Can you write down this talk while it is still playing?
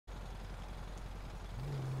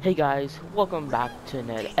Hey guys, welcome back to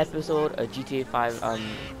another episode of GTA 5.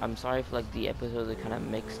 I'm sorry if like the episodes are kind of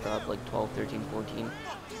mixed up, like 12, 13, 14.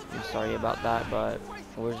 I'm sorry about that, but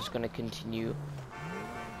we're just gonna continue.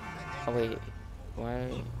 Oh wait, why?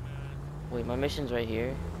 Wait, my mission's right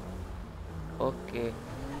here. Okay.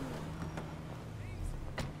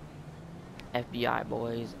 FBI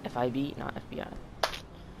boys, FIB, not FBI.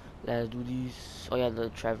 Let's do this. Oh yeah, the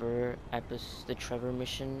Trevor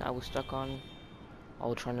mission I was stuck on. I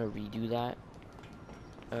was trying to redo that.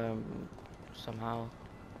 Somehow.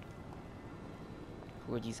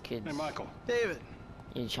 Who are these kids? Hey, Michael. David.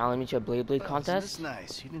 You challenge me to a Blade Well, contest? isn't this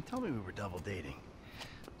nice? You didn't tell me we were double dating.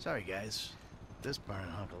 Sorry, guys. This burning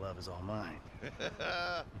hunk of love is all mine.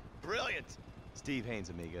 Brilliant. Steve Haynes,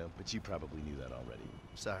 amigo, but you probably knew that already.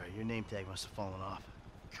 Sorry, your name tag must have fallen off.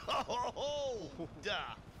 Oh, duh.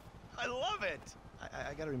 I love it.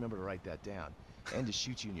 I gotta remember to write that down. And to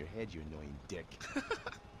shoot you in your head, you annoying dick.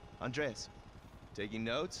 Andreas, taking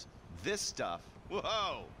notes? This stuff,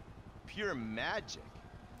 whoa, pure magic.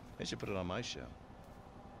 I should put it on my show.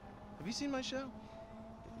 Have you seen my show?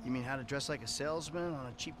 You mean how to dress like a salesman on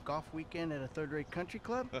a cheap golf weekend at a third-rate country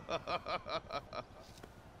club?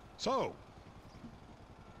 So,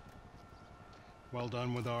 well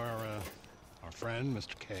done with our friend,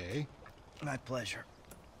 Mr. K. My pleasure.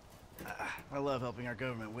 I love helping our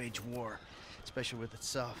government wage war, especially with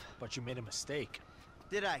itself. But you made a mistake.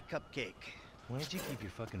 Did I, Cupcake? Why don't you keep your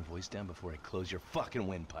fucking voice down before I close your fucking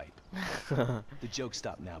windpipe? The joke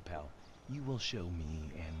stopped now, pal. You will show me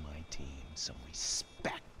and my team some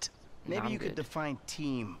respect. Maybe I'm you could good. define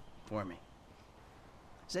team for me.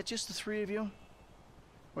 Is that just the three of you?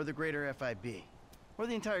 Or the greater FIB? Or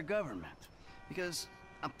the entire government? Because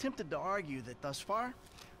I'm tempted to argue that thus far,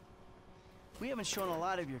 we haven't shown a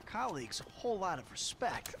lot of your colleagues a whole lot of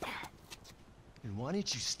respect. And why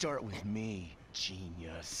don't you start with me,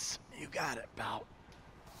 genius? You got it, pal.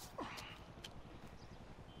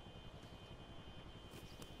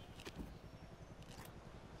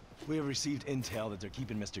 We have received intel that they're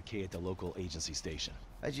keeping Mr. K at the local agency station.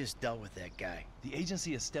 I just dealt with that guy. The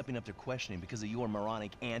agency is stepping up their questioning because of your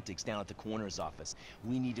moronic antics down at the coroner's office.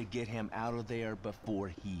 We need to get him out of there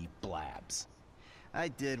before he blabs. I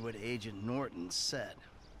did what Agent Norton said.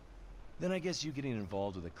 Then I guess you getting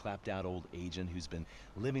involved with a clapped-out old agent who's been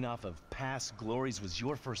living off of past glories was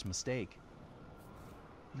your first mistake.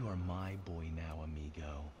 You are my boy now,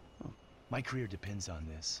 amigo. My career depends on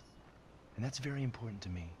this, and that's very important to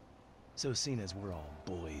me. So seeing as we're all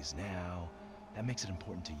boys now, that makes it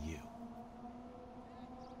important to you.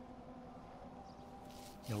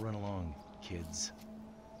 Now run along, kids.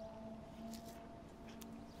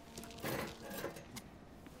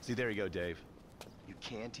 See, there you go, Dave. You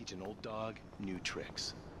can teach an old dog new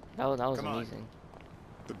tricks. That was Come on. amazing.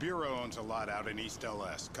 The Bureau owns a lot out in East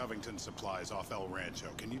LS, Covington Supplies off El Rancho.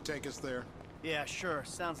 Can you take us there? Yeah, sure.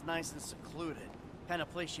 Sounds nice and secluded. Kind of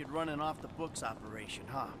place you'd run an off-the-books operation,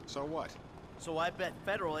 huh? So what? So I bet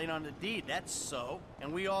federal ain't on the deed, that's so.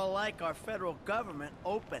 And we all like our federal government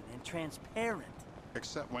open and transparent.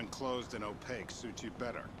 Except when closed and opaque suits you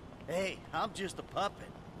better. Hey, I'm just a puppet.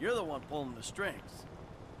 You're the one pulling the strings.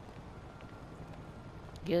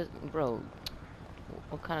 Yeah, bro.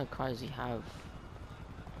 What kind of car does he have?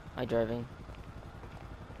 Am I driving?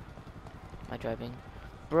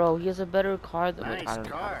 Bro, he has a better car than Nice I don't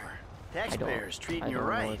car. Taxpayers treating I you don't know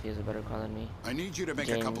right. if he has a better car than me. I need you to make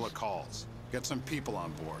a couple James. of calls. Get some people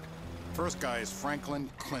on board. First guy is Franklin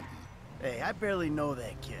Clinton. Hey, I barely know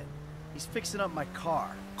that kid. He's fixing up my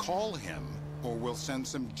car. Call him, or we'll send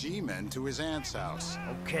some G-men to his aunt's house.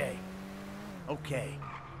 Okay. Okay.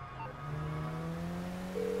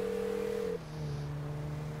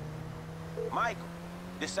 Michael,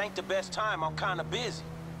 this ain't the best time. I'm kinda busy.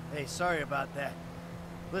 Hey, sorry about that.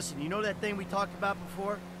 Listen, you know that thing we talked about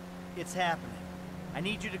before? It's happening. I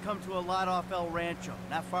need you to come to a lot off El Rancho,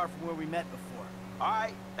 not far from where we met before. All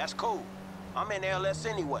right, that's cool. I'm in LS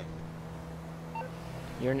anyway.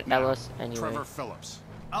 You're in Now, LS anyway. Trevor Phillips.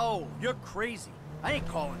 Oh, you're crazy. I ain't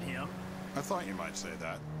calling him. I thought you might say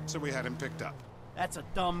that, so we had him picked up. That's a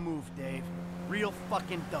dumb move, Dave. Real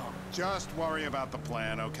fucking dumb. Just worry about the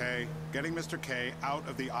plan, okay? Getting Mr. K out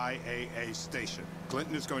of the IAA station.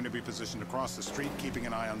 Clinton is going to be positioned across the street, keeping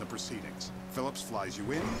an eye on the proceedings. Phillips flies you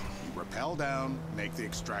in, you rappel down, make the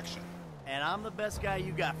extraction. And I'm the best guy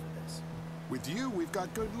you got for this. With you, we've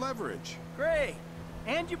got good leverage. Great.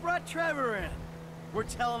 And you brought Trevor in. We're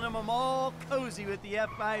telling him I'm all cozy with the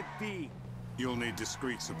FIB. You'll need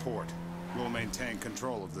discreet support. We'll maintain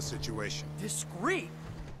control of the situation. Discreet?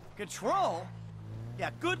 Control? Yeah,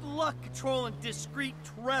 good luck controlling discreet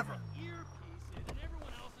Trevor.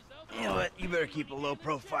 You know what? You better keep a low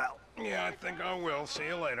profile. Yeah, I think I will. See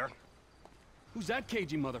you later. Who's that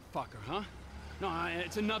cagey motherfucker, huh? No,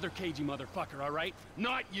 it's another cagey motherfucker, all right?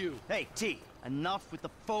 Not you. Hey, T, enough with the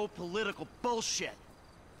faux political bullshit.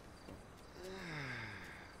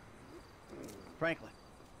 Franklin,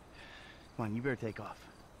 come on, you better take off.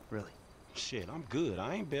 Really. Shit, I'm good.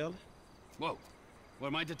 I ain't bailing. Whoa. What,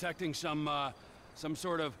 am I detecting some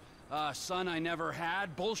sort of, son I never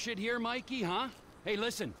had bullshit here, Mikey, huh? Hey,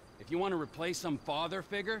 listen, if you want to replace some father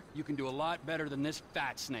figure, you can do a lot better than this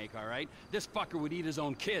fat snake, all right? This fucker would eat his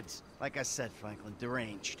own kids. Like I said, Franklin,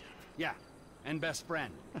 deranged. Yeah, and best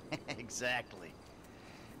friend. Exactly.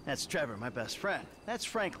 That's Trevor, my best friend. That's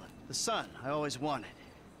Franklin, the son I always wanted.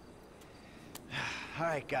 All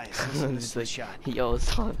right, guys, listen, this is the shot. Yo,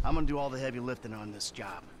 son. I'm gonna do all the heavy lifting on this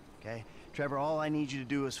job, okay? Trevor, all I need you to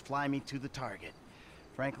do is fly me to the target.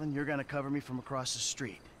 Franklin, you're gonna cover me from across the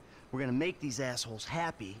street. We're gonna make these assholes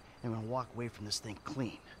happy, and we're gonna walk away from this thing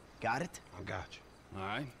clean. Got it? I got you. All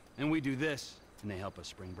right? And we do this, and they help us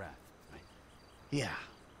spring Brad, right? Yeah.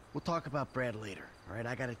 We'll talk about Brad later, all right?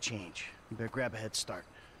 I gotta change. You better grab a head start.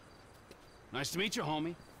 Nice to meet you,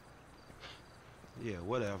 homie. Yeah,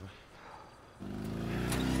 whatever.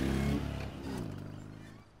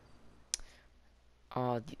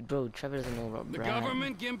 Bro, Trevor doesn't know about The Brad.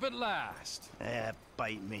 government gimp at last.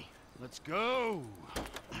 Bite me. Let's go.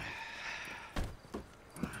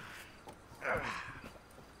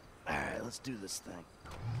 Alright, let's do this thing.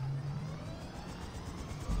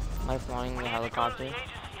 Am I flying the helicopter? Agency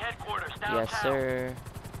headquarters downtown. Yes, sir.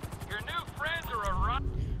 Your new friends are a run.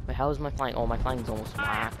 Wait, how is my flying? Oh, my flying's almost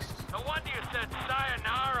maxed. No wonder you said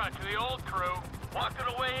sayonara to the old crew. Walking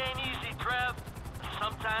away ain't easy, Trev.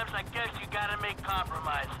 Sometimes I guess you gotta make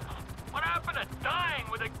compromises. What happened to dying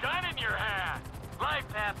with a gun in your hand? Life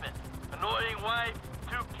happened. Annoying wife,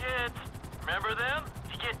 2 kids. Remember them?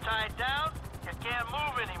 You get tied down, you can't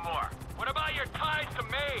move anymore. What about your ties to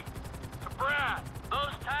me? To Brad?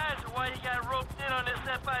 Those ties are why you got roped in on this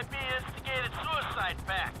FIB instigated suicide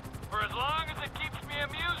pact. For as long as it keeps me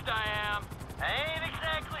amused, I am. I ain't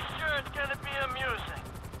exactly sure it's gonna be amusing.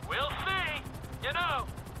 We'll see. You know,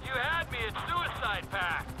 you had me at suicide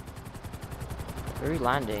pact. Where are we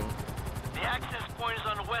landing? The access point is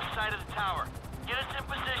on the west side of the tower. Get us in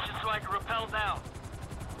position so I can rappel down.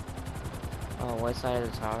 Oh, west side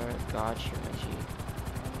of the tower. Got you, my G.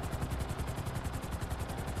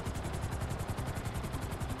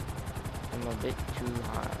 I'm a bit too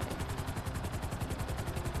high.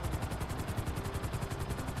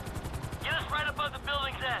 Get us right above the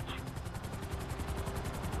building's edge.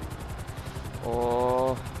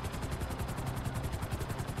 Oh.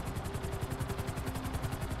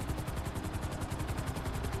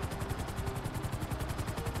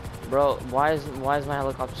 Bro, why is my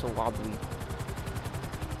helicopter so wobbly?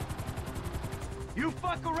 You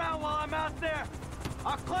fuck around while I'm out there.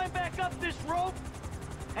 I'll climb back up this rope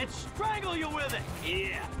and strangle you with it.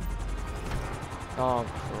 Yeah. Oh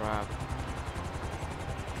crap.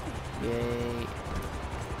 Yay.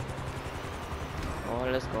 Oh,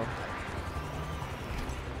 let's go.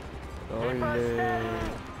 Keep her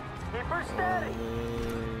steady. Keep her steady.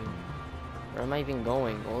 Where am I even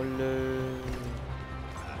going? Ole.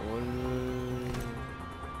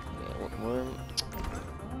 Where?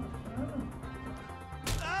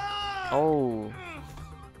 Oh.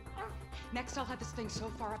 Next, I'll have this thing so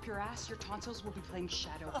far up your ass, your tonsils will be playing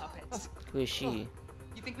shadow puppets. Who is she?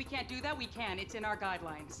 You think we can't do that? We can. It's in our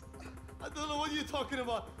guidelines. I don't know what you're talking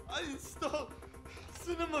about. I installed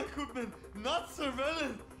cinema equipment, not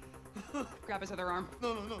surveillance. Grab his other arm.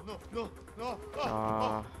 No.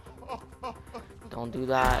 Don't do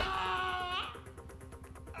that.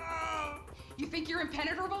 You think you're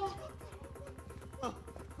impenetrable? No.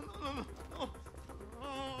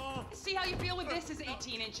 See how you feel when this is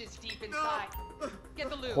 18 inches deep inside. Get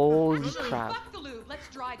the lube. Holy Actually, crap. fuck the lube. Let's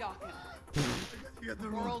dry dock him. The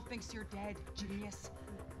world thinks you're dead, genius.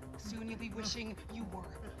 Soon you'll be wishing you were.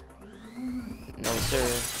 No, sir.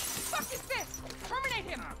 Fuck is this? Terminate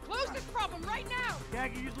him! Close this problem right now! Yeah, I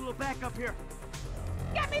can use a little backup here.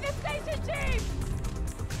 Get me the station chief!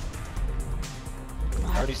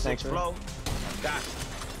 36 flow. Got you.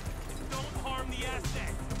 Don't harm the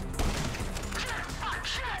asset.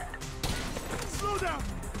 Slow down.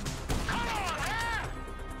 Come on, man!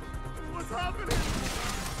 What's happening?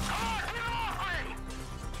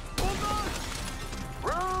 Hold on!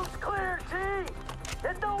 Room's clear, T.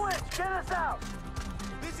 Hit the winch. Get us out.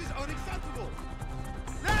 This is unacceptable.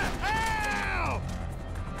 Now!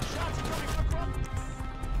 Shots are coming across.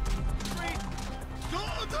 Street.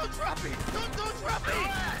 Don't trap me. Don't trap me.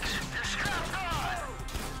 Relax! You're strapped on!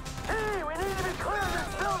 T, we need to be clear of this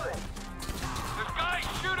building.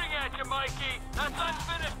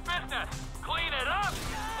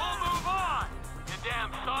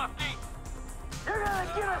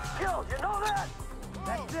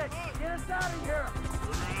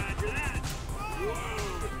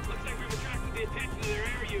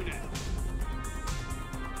 unit.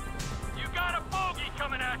 You got a bogey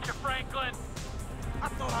coming at you, Franklin. I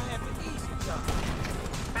thought I had the easy job.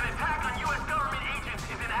 An attack on U.S. government agents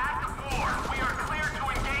is an act of war. We are clear to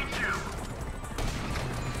engage you.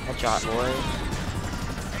 Headshot, boy.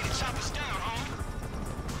 Hey, the chopper's down, home.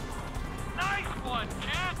 Nice one,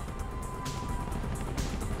 kid.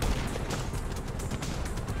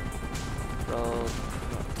 Bro,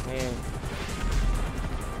 man.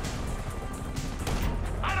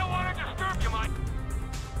 I don't want to disturb you, Mike.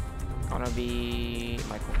 Gonna be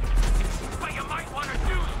Michael. But you might want to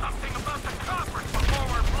do something about the coppers before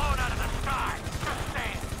we're blown out of the sky. Just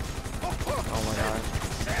saying. Oh my god.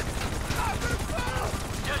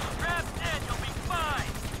 Just strap in, you'll be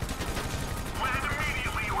fine. Land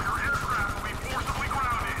immediately or your aircraft will be forcibly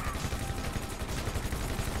grounded.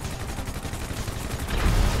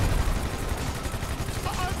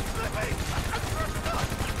 I'm slipping! I'm first up!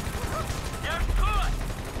 You're good.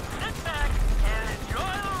 Sit back and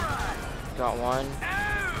enjoy the ride. Got one. Oh,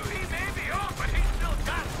 he may be old, but he's still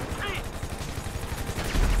got some teeth.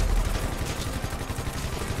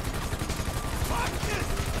 Fuck this!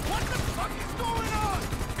 What the fuck is going on?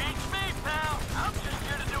 Beats me, pal. I'm just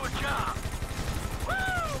here to do a job.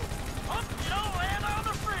 Woo! Hope you don't land on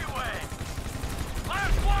the freeway.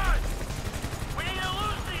 Last one. We need to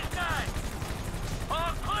lose these guys.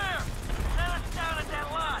 All clear. Send us down at that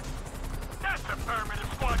lot. That's affirmative,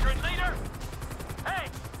 squadron leader. Hey,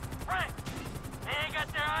 Frank. They ain't got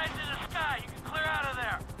their eyes in the sky. You can clear out of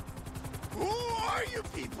there. Who are you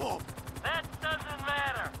people? That doesn't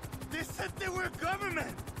matter. They said they were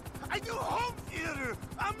government. I do home theater.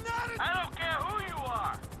 I'm not a... I don't care who you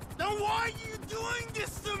are. Then why are you doing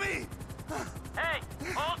this to me? Hey,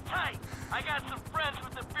 hold tight. I got some friends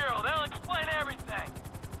with the Bureau. They'll explain everything.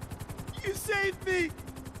 You saved me.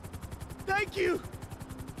 Thank you.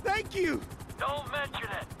 Thank you. Don't mention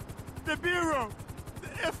it. The Bureau.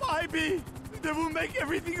 The FIB. They will make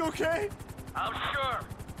everything okay? I'm sure.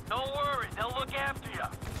 Don't worry. They'll look after you.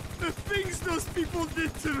 The things those people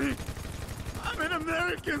did to me. I'm an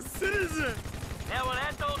American citizen. Yeah, well,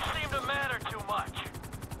 that don't seem to matter too much.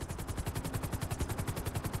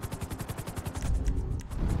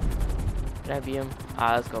 Did I beat him?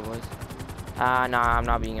 Ah, let's go, boys. Nah, I'm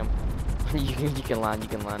not beating him. you can land, you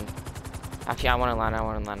can land. Actually, I want to land, I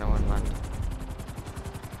want to land.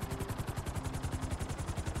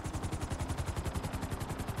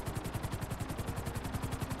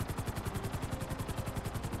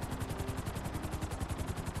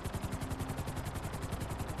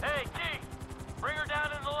 Hey, T, bring her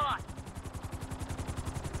down in the lot.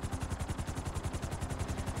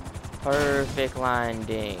 Perfect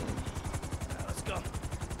landing. Let's go.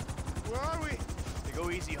 Where are we? Hey, go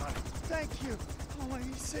easy on it. Thank you. Oh,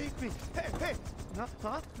 he saved me. Hey, hey. No,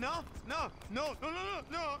 huh? No.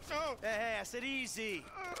 Hey, I said easy.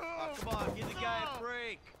 Oh, come on, give the guy a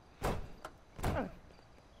break.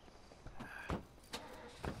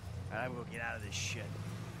 I'm gonna get out of this shit.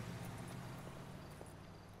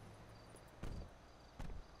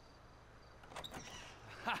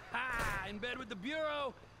 Ha ha! In bed with the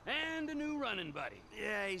Bureau and a new running buddy.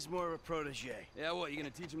 Yeah, he's more of a protege. Yeah, what, you gonna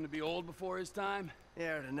teach him to be old before his time?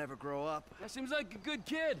 Yeah, or to never grow up. That seems like a good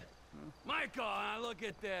kid. Michael, look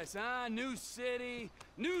at this, huh? New city,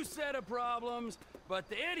 new set of problems, but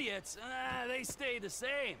the idiots, they stay the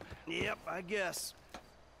same. Yep, I guess.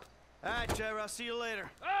 All right, Trevor, I'll see you later.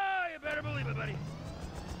 Oh, you better believe it, buddy.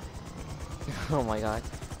 Oh my god.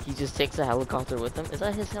 He just takes a helicopter with him? Is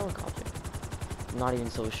that his helicopter? I'm not even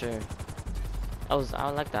so sure. I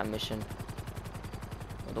like that mission.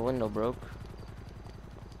 Oh, the window broke.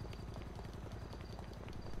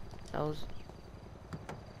 That was...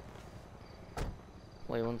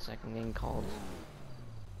 Wait 1 second, I'm getting called.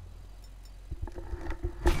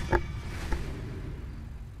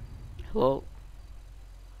 Hello?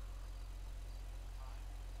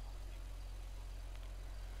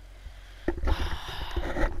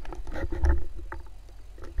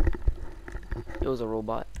 It was a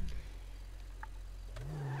robot.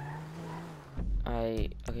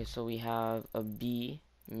 Okay, so we have a B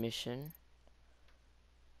mission.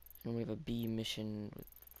 And we have a B mission.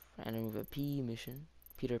 And then we have a P mission.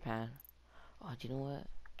 Peter Pan. Oh, do you know what?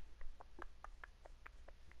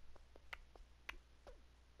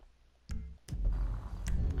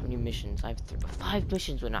 How many missions? I have 5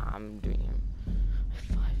 missions. But nah, I'm doing him. I have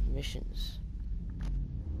 5 missions.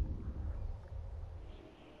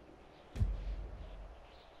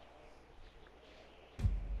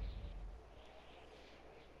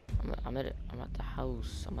 I'm at the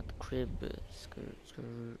house. I'm at the crib.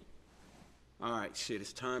 Skirt. All right, shit,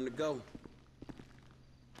 it's time to go.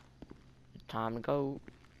 Time to go.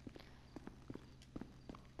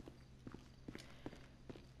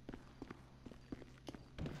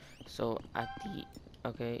 So at the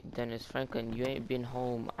okay, Dennis Franklin, you ain't been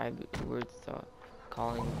home. I worth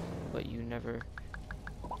calling, but you never.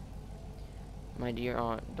 My dear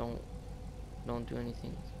aunt, don't do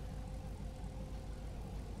anything.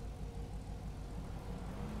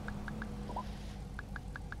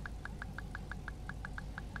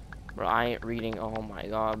 Bro, I ain't reading. Oh my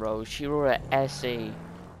god, bro. She wrote an essay.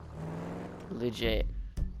 Legit.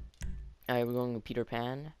 Alright, we're going to Peter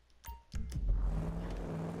Pan.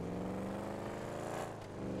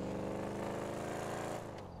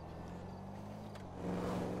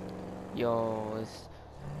 Yo, this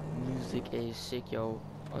music is sick, yo.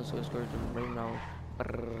 Also, it's going to rain now.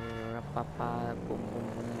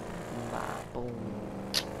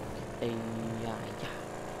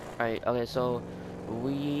 Alright, okay, so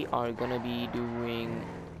we are gonna be doing.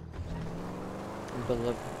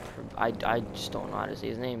 I just don't know how to say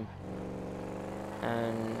his name.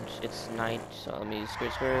 And it's night, so let me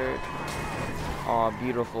skirt. Oh,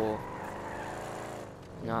 beautiful.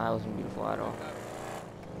 No, that wasn't beautiful at all.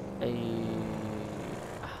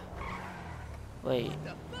 Wait,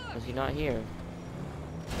 is he not here?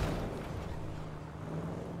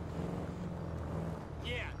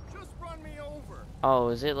 Yeah, just run me over. Oh,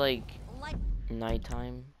 is it like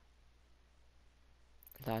nighttime?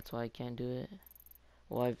 That's why I can't do it.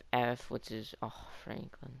 Well, I've F, which is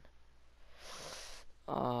Franklin.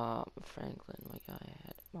 Franklin, my guy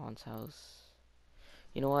at Mom's house.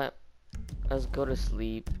 You know what? Let's go to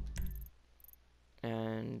sleep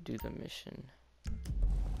and do the mission.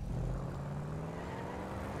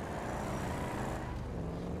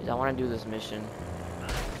 Because I want to do this mission.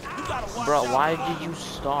 Bro, why did you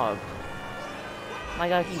stop? My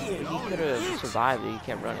God, he could have survived it. He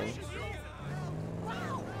kept running.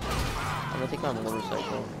 I'm gonna take my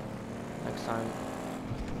motorcycle next time.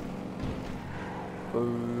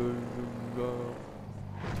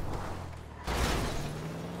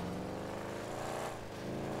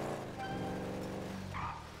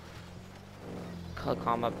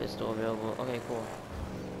 Combat pistol available. Okay, cool.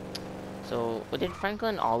 So, did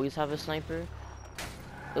Franklin always have a sniper?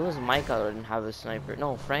 It was Micah who didn't have a sniper.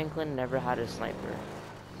 No, Franklin never had a sniper.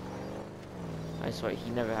 I swear, he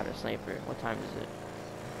never had a sniper. What time is it?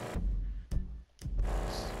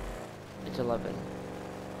 It's 11.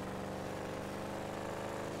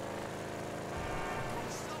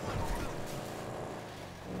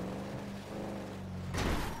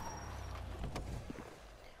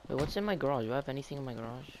 Wait, what's in my garage? Do I have anything in my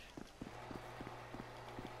garage?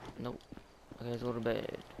 Nope. Okay, let's go to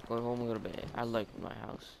bed. Go home and go to bed. I like my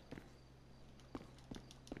house.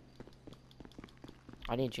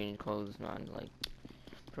 I didn't change clothes, man. Like,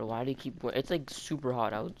 bro, why do you keep wearing? It's like super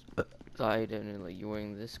hot outside, and like you're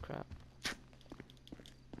wearing this crap.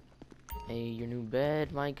 Hey, your new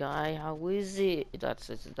bed, my guy. How is it? That's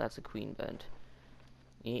a queen bed.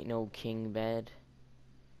 Ain't no king bed.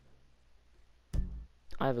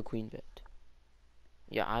 I have a queen bed.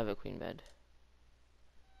 Yeah, I have a queen bed.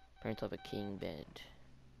 Parents have a king bed.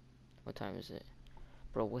 What time is it?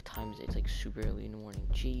 Bro, what time is it? It's like super early in the morning.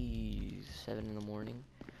 Jeez, 7 in the morning.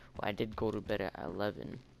 Well, I did go to bed at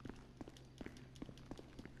 11.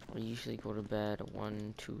 I usually go to bed at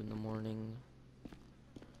 1, 2 in the morning.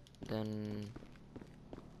 Then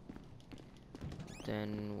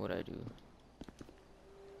what I do?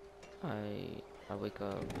 I wake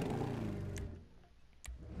up.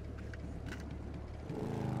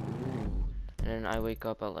 And then I wake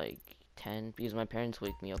up at like 10 because my parents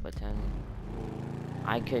wake me up at 10.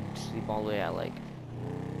 I could sleep all the way at like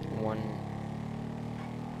 1.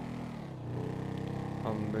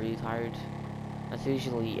 I'm really tired. That's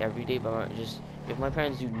usually every day, but just if my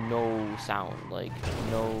parents do no sound, like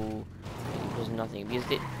no, there's nothing, because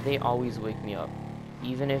they always wake me up,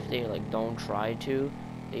 even if they like don't try to,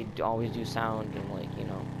 they always do sound. And like, you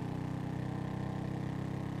know,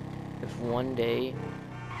 if one day,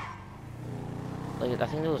 like I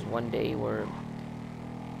think there was one day where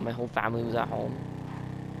my whole family was at home,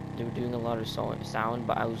 they were doing a lot of sound,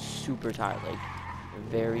 but I was super tired, like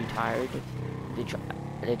very tired.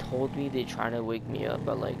 They told me they tried to wake me up,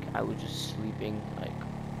 but like I was just sleeping like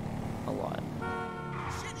a lot.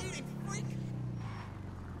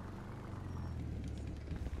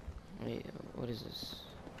 Wait, what is this?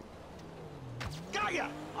 Gaia!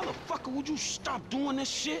 Motherfucker, would you stop doing this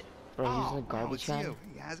shit? Bro, he's in the garbage can. You.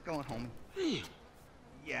 Yeah, how's it going, homie?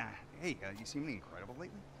 Yeah. Hey, you seem incredible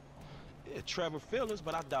lately. Yeah, Trevor Phillips,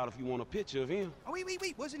 but I doubt if you want a picture of him. Oh,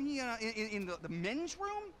 wait. Wasn't he in the men's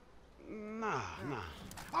room? Nah.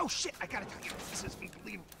 Oh, shit, I gotta tell you, this is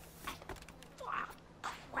unbelievable.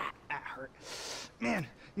 Crap, that hurt. Man,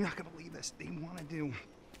 you're not gonna believe this. They want to do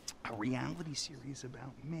a reality series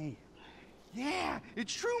about me. Yeah,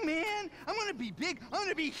 it's true, man. I'm gonna be big. I'm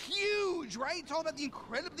gonna be huge, right? It's all about the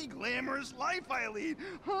incredibly glamorous life I lead,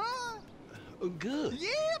 huh? Good.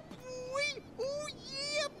 Yeah, boy. Oh,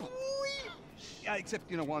 yeah, boy. Yeah,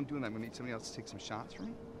 except, you know, while I'm doing that, I'm gonna need somebody else to take some shots for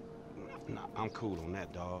me. Nah, I'm cool on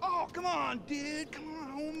that, dog. Oh, come on, dude. Come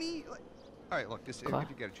on, homie. All right, look, this if you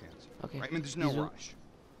get a chance. Okay. Right? I mean, there's no rush.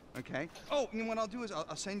 Okay? Oh, and what I'll do is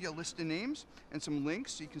I'll send you a list of names and some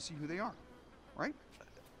links so you can see who they are. Right?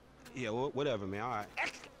 Yeah, whatever, man. All right.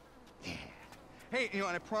 Yeah. Hey, you know,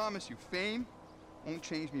 and I promise you, fame won't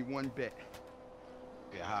change me one bit.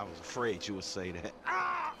 Yeah, I was afraid you would say that.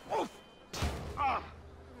 Ah! Oof! Ah!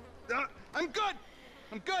 I'm good!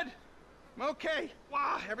 I'm good! I'm okay!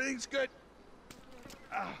 Wow, everything's good!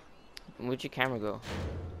 Ah. Where'd your camera go?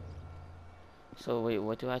 So wait,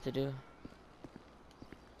 what do I have to do?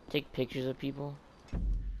 Take pictures of people?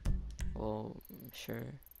 Well, sure.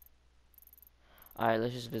 Alright,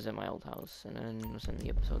 let's just visit my old house and then we'll send the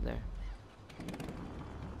episode there.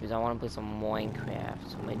 Because I want to play some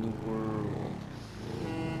Minecraft, some new world.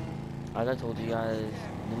 As I told you guys,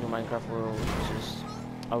 the new Minecraft world is just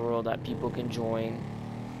a world that people can join.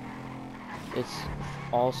 It's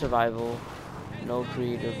all survival, no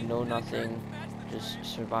creative, no nothing, just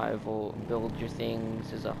survival. Build your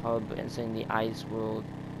things as a hub and send the ice world.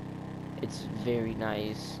 It's very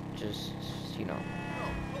nice, just, you know,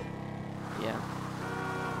 yeah.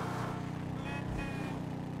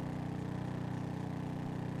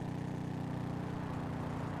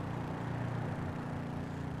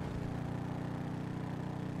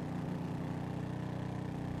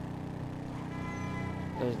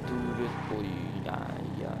 Let's do this, boy.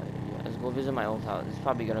 Yeah. Let's go visit my old house. It's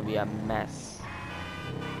probably gonna be a mess.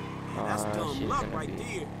 That's dumb luck right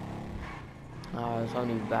there. It's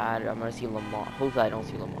gonna be bad. I'm gonna see Lamar. Hopefully I don't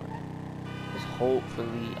see Lamar. Just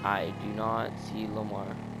hopefully I do not see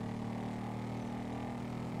Lamar.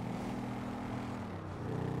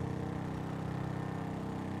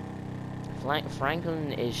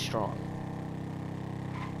 Franklin is strong.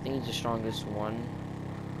 I think he's the strongest one.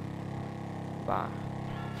 Bah.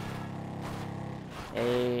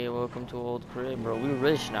 Hey, welcome to old crib, bro. We're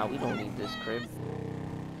rich now. We don't need this crib.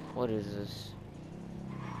 What is this?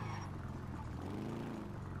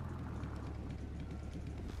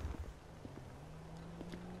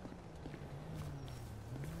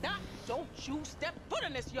 Now, don't you step foot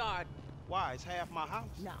in this yard. Why? It's half my house.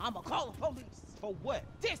 Now, I'ma call the police. For what?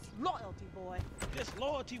 Disloyalty, boy.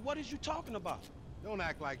 Disloyalty? What is you talking about? Don't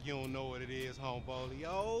act like you don't know what it is,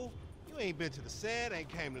 homebolio. You ain't been to the set, ain't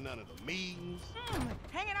came to none of the meetings.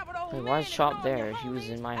 Hanging out with old men. Why is Chop there? He was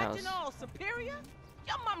in my house. Acting all superior?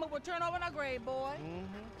 Your mama would turn over in her grave, boy.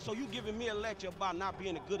 So you giving me a lecture about not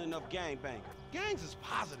being a good enough gangbanger? Gangs is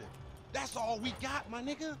positive. That's all we got, my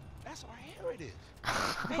nigga. That's our heritage.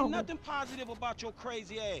 Ain't nothing positive about your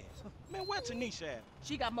crazy ass. Man, where Tanisha at?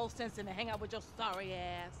 She got more sense than to hang out with your sorry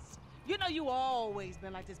ass. You know you always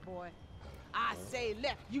been like this, boy. I say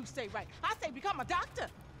left, you say right. I say become a doctor.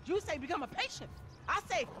 You say become a patient. I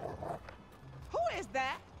say, who is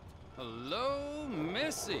that? Hello,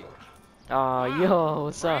 Missy. Aw, yo,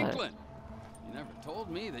 what's up? Franklin. You never told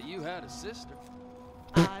me that you had a sister.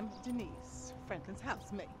 I'm Denise, Franklin's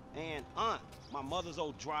housemate. And Aunt, my mother's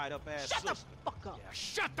old dried up ass Shut sister. the fuck up. Yeah,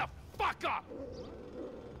 shut the fuck up!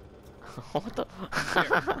 What the?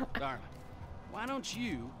 Here, darling, why don't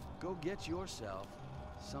you go get yourself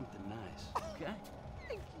something nice, okay?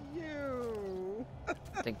 Thank you.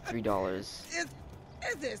 I think $3. Is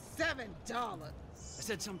it $7? I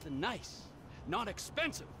said something nice, not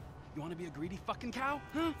expensive. You want to be a greedy fucking cow,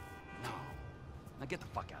 huh? No. Now get the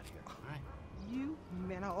fuck out of here, all right? You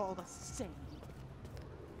men are all the same.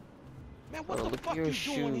 Man, what Bro, the look fuck at your you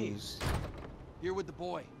doing here? shoes. Here with the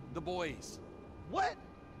boys. What?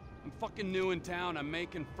 I'm fucking new in town. I'm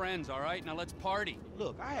making friends, all right? Now let's party.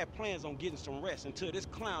 Look, I had plans on getting some rest until this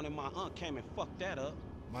clown and my aunt came and fucked that up.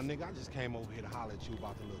 My nigga, I just came over here to holler at you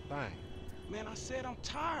about the little thing. Man, I said I'm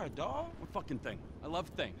tired, dawg. What fucking thing? I love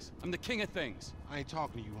things. I'm the king of things. I ain't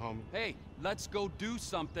talking to you, homie. Hey, let's go do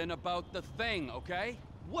something about the thing, okay?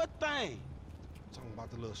 What thing? I'm talking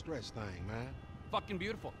about the little stretch thing, man. Fucking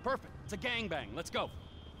beautiful. Perfect. It's a gangbang. Let's go.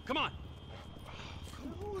 Come on.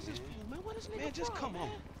 Who is this fool, man? What is nigga Man, just come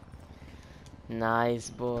on. Nice,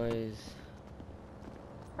 boys.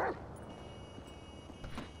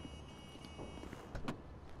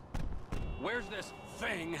 Where's this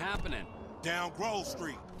thing happening? Down Grove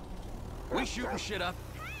Street. We shooting shit up,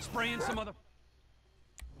 spraying some other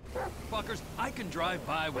fuckers. I can drive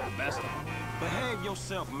by with the best of them. Behave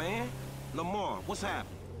yourself, man. Lamar, what's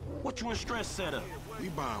happening? What you and Stress set up? We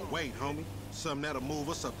buying weight, homie. Something that'll move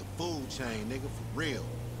us up the food chain, nigga, for real.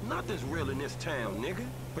 Nothing's real in this town, nigga.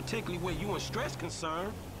 Particularly where you and Stress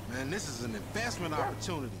concerned. Man, this is an investment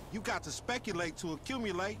opportunity. You got to speculate to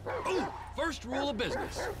accumulate. Ooh, first rule of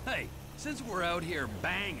business. Hey, since we're out here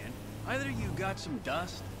banging, either you got some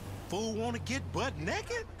dust? Fool want to get butt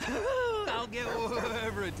naked? I'll get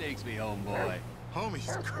wherever it takes me, homeboy.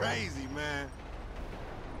 Homie's crazy, man.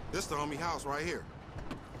 This the homie house right here.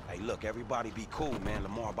 Hey, look, everybody be cool, man.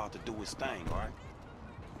 Lamar about to do his thing, all right?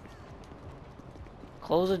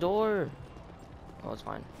 Close the door. Oh, it's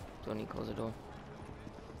fine. Don't need to close the door.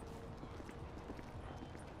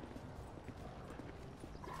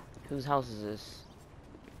 Whose house is this?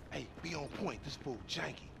 Hey, be on point. This fool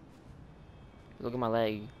janky. Look at my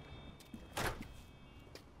leg.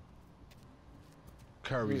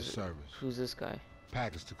 Courier service. Who's this guy?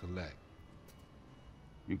 Package to collect.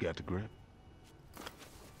 You got the grip?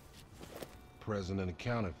 Present and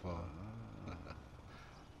accounted for.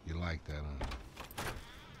 You like that, huh?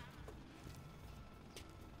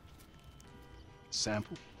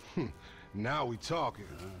 Sample? Now we talking.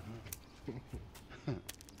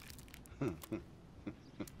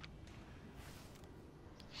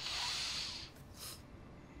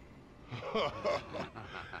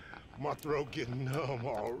 My throat getting numb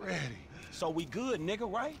already. So we good,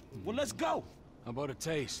 nigga, right? Well, let's go. How about a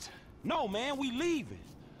taste? No, man, we leaving.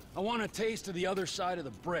 I want a taste of the other side of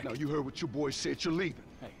the brick. Now, you heard what your boy said. You're leaving.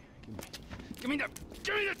 Hey, give me the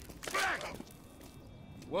back!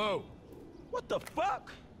 Whoa. What the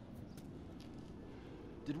fuck?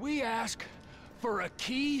 Did we ask for a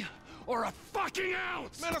key or a fucking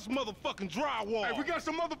ounce? Man, that's motherfucking drywall. Hey, we got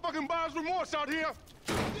some motherfucking buyer's remorse out here.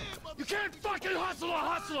 You can't fucking hustle a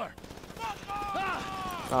hustler!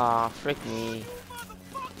 Ah, frick me.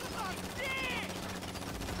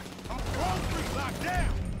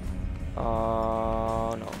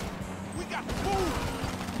 Oh no. We got to move.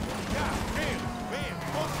 God damn, man,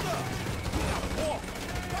 what's up? We got to walk.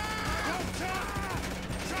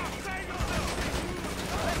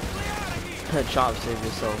 Chop, save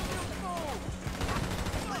yourself.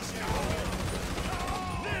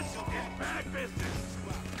 This is bad business.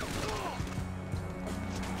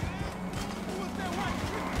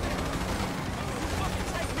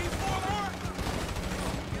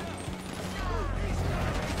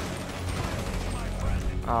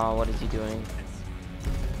 Oh, what is he doing?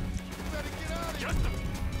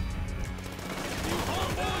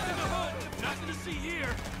 Nothing to see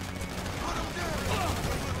here.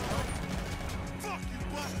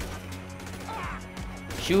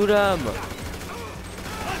 Shoot him!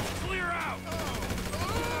 Let's clear out.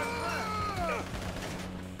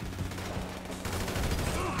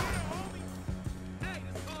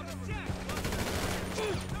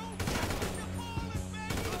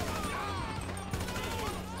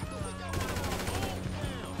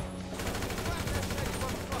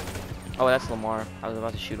 Oh, that's Lamar. I was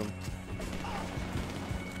about to shoot him.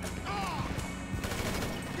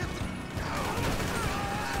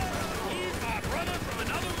 He's my brother from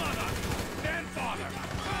another mother. Grandfather.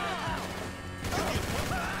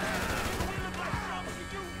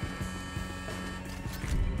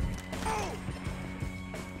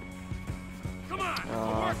 Come on, the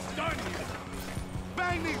work's done here.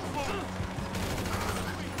 Bang these fools.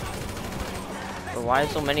 But why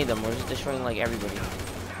so many of them? We're just destroying like everybody.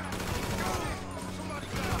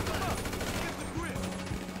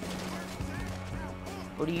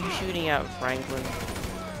 What are you shooting at, Franklin?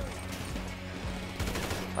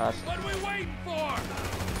 What are we waiting for?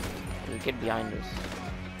 There's a kid behind us.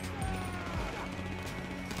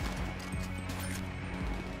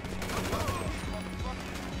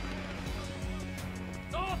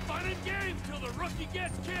 It's all fun and games till the rookie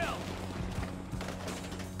gets killed.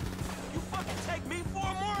 You fucking take me for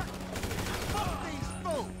a mark? Fuck these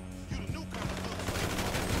fools. You the newcomer.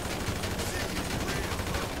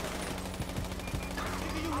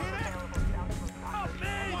 Oh,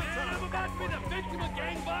 man, I'm about to be the victim of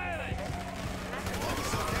gang violence.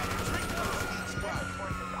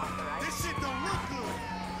 This shit don't look good.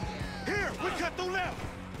 Here, we cut through left.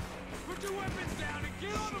 Put your weapons down and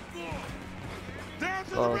get on the floor. Down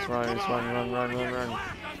to Oh, the let's river, run, come let's on. run.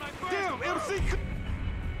 Damn, MC.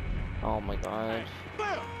 Oh my god.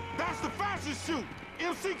 Clip, that's the fastest shoot.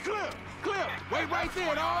 MC Clip. Wait right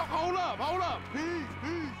there, dog. Hold up. Peace.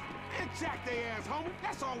 And jack their ass, homie.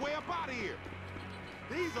 That's our way up out of here.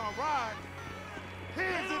 These are right.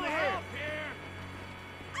 Hands in the air.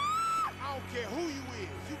 I don't care who you is.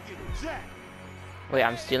 You get jacked. Wait,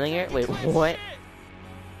 I'm stealing it? Wait, what?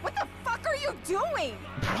 What the fuck are you doing?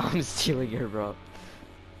 Bro, I'm stealing her, bro.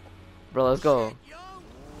 Bro, let's go.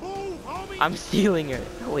 Move, homie. I'm stealing her.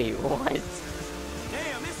 Wait, what?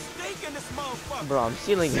 Damn, it's stinking this motherfucker. Bro, I'm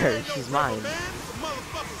stealing her. She's mine.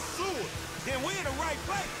 Then we're in the right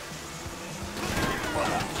place.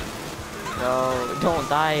 No, don't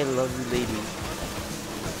die, lovely lady.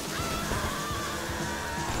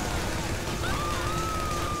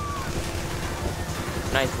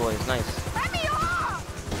 Nice boys, nice. Let me off!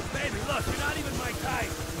 Baby, look, you're not even my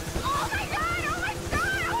type. Oh my god! Oh my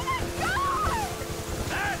god! Oh my god!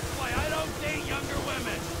 That's why I don't date younger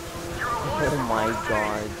women. Oh my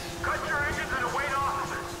god. Cut your engines and await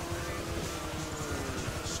officers.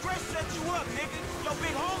 Straight set you up, nigga. Your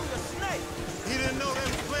big homie a snake. He didn't know they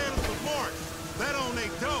was playing us for Mark. That on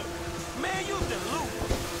they dope. Man, you delusional.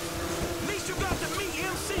 At least you got to meet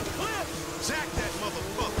MC Cliff. Jack that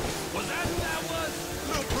motherfucker. Was that who that was?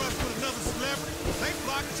 No brush with another celebrity. They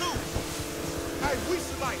block too. Hey, we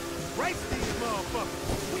should like race these motherfuckers.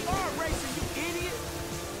 We are racing, you idiot.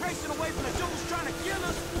 Racing away from the dudes trying to kill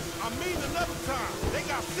us. I mean another time. They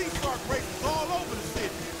got Sea Shark races all over the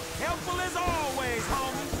city. Helpful as always,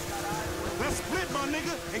 homie. Let's split, my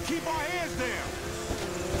nigga, and keep our heads down.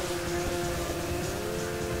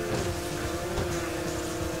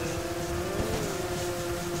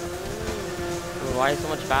 Why is so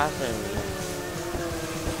much faster than me?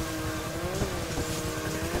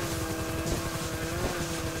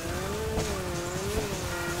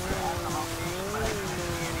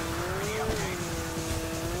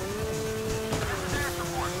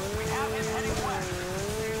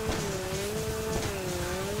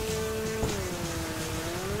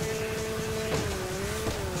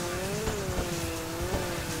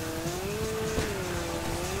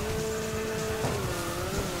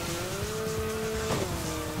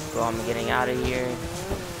 Bro, I'm getting out of here.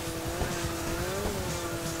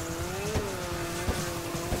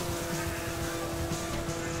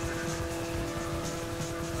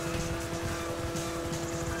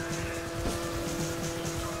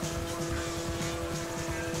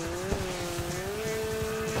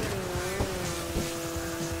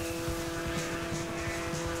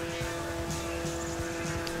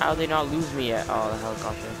 How did they not lose me yet? Oh, the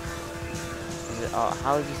helicopter. Is it,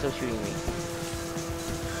 how is he still shooting me?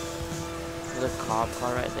 There's a cop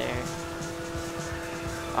car right there.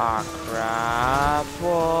 Ah, crap.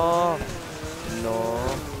 Oh, no.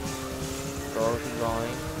 Go, keep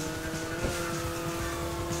going.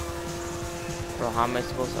 Bro, how am I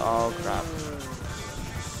supposed to? Oh, crap.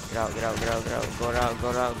 Get out, get out, get out, get out. Go out, go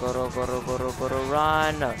out, go out, go out, go out, go out.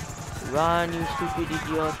 Run! Run, you stupid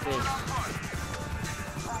idiot.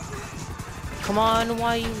 Come on,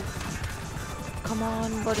 why you? Come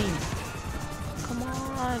on, buddy. Come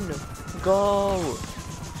on. Go.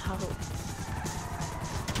 How?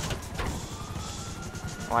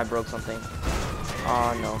 Oh, I broke something.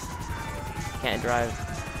 Oh, no. Can't drive.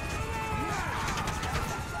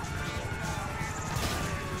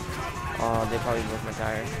 Oh, they probably broke my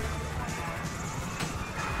tire.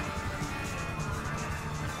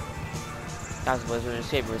 That's what we're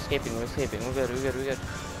escaping. We're escaping. We're escaping. We're good. We're good. We're good.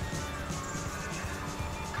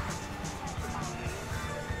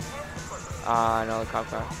 Ah, no, the cop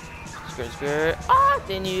car. Skirt, skirt. Ah,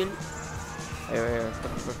 Daniel. Here, here.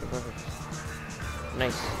 Perfect, perfect, perfect.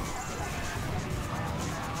 Nice.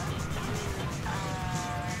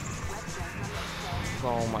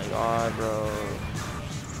 Oh my god, bro.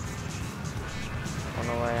 I don't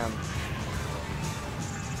know where I am.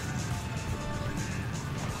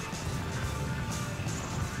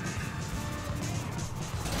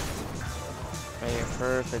 Right here,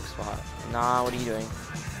 perfect spot. Nah, what are you doing?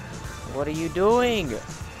 What are you doing?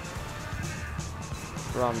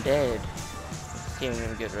 Bro, I'm dead. This game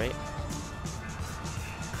is good, right?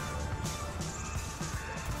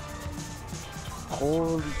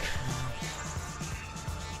 Holy crap.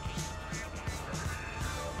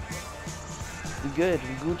 We good,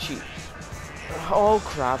 we Gucci. Oh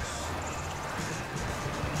crap.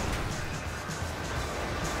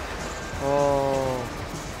 Oh.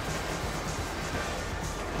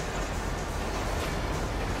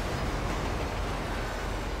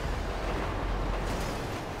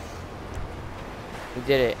 We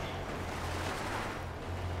did it.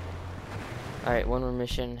 Alright, one more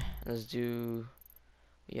mission. Let's do...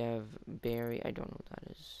 We have Barry. I don't know what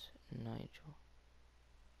that is. Nigel.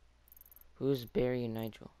 Who's Barry and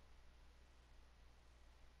Nigel?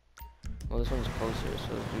 Well, this one's closer,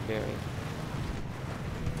 so let's do Barry.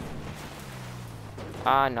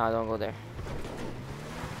 Ah, no, don't go there.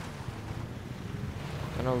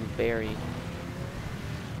 I know Barry.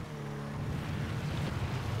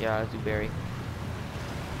 Yeah, let's do Barry.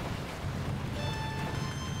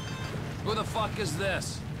 Who the fuck is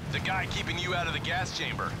this? The guy keeping you out of the gas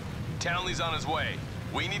chamber. Townley's on his way.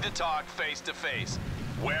 We need to talk face to face.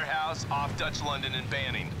 Warehouse off Dutch London and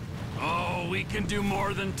Banning. Oh, we can do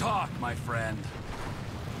more than talk, my friend.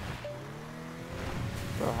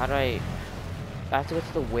 Bro, how do I have to go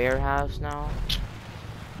to the warehouse now?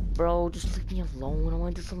 Bro, just leave me alone. I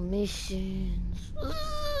want to do some missions.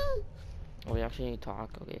 Oh, we actually need to talk.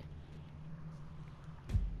 Okay.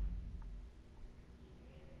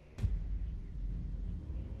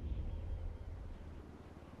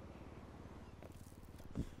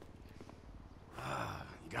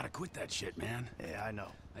 You gotta quit that shit, man. Yeah, I know.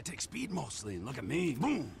 I take speed mostly, and look at me.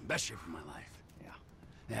 Boom! Best shape of my life.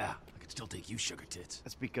 Yeah, I could still take you, sugar tits.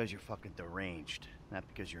 That's because you're fucking deranged, not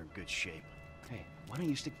because you're in good shape. Hey, why don't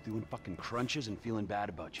you stick to doing fucking crunches and feeling bad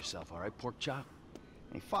about yourself, all right, pork chop?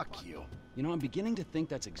 Hey, fuck you. You know, I'm beginning to think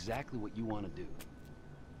that's exactly what you want to do.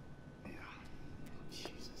 Yeah.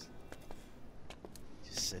 Jesus.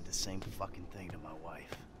 Just said the same fucking thing to my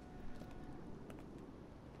wife.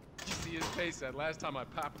 You see his face that last time I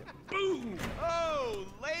popped him. Boom! Oh,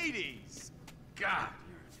 ladies! God,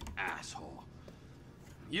 you're an asshole.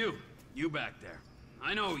 You back there.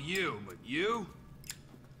 I know you, but you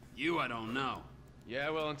I don't know.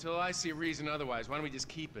 Yeah, well, until I see reason otherwise, why don't we just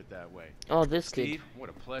keep it that way? Oh, this Steve, kid. what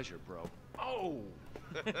a pleasure, bro. Oh!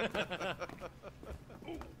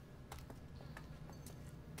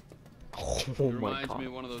 Oh my Reminds God. me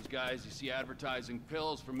of one of those guys you see advertising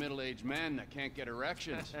pills for middle-aged men that can't get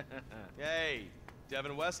erections. Hey,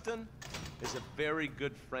 Devin Weston is a very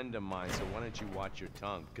good friend of mine, so why don't you watch your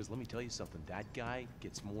tongue? Because let me tell you something, that guy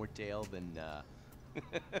gets more tail than,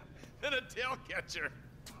 than a tail catcher.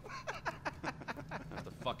 I have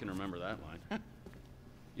to fucking remember that line.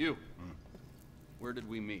 You, where did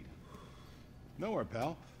we meet? Nowhere,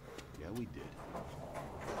 pal. Yeah, we did.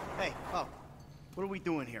 Hey, oh, what are we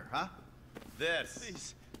doing here, huh? This.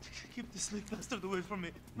 Please, keep the sleep bastard away from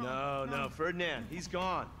me. No, Ferdinand, he's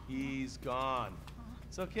gone. He's gone.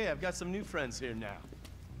 It's okay, I've got some new friends here now.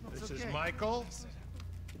 This is Michael,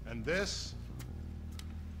 and this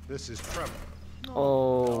is Trevor.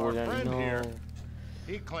 Oh, Our no. friend here,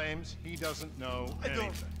 he claims he doesn't know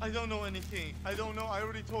anything. I don't know anything. I don't know. I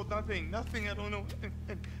already told nothing. Nothing. I don't know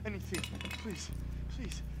anything. Please,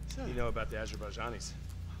 sir. You know about the Azerbaijanis.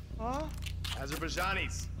 Huh?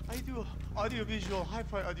 Azerbaijanis. I do audiovisual,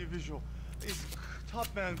 hi-fi audiovisual. It's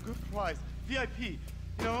top man, good price, VIP.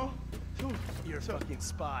 You know? You're a fucking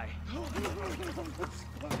spy.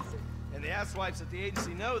 And the asswipes at the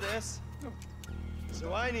agency know this.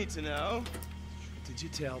 So I need to know, what did you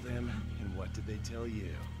tell them, and what did they tell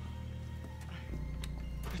you?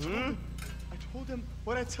 I told them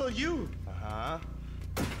what I tell you. Uh-huh.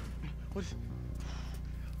 What is...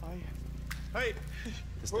 Hey!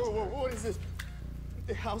 Whoa, what is this?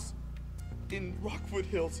 The house in Rockwood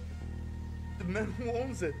Hills. The man who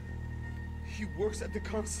owns it. He works at the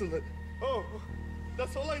consulate. Oh,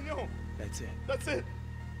 that's all I know. That's it. That's it.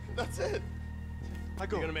 That's it. I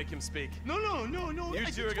go. You're gonna make him speak. No. You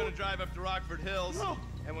two are gonna drive up to Rockford Hills. No.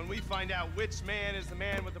 And when we find out which man is the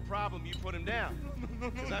man with the problem, you put him down. No.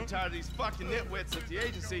 Because I'm tired of these fucking nitwits at the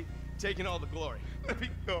agency taking all the glory. Let me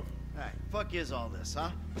go. All right, fuck is all this,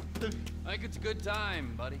 huh? I think it's a good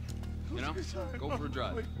time, buddy. You know, go for a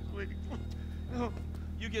drive. Wait. No.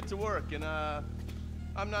 You get to work, and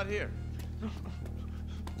I'm not here.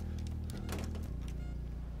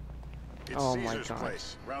 It's Oh my Caesar's God.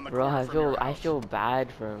 place, round the Bro, corner from your I house. feel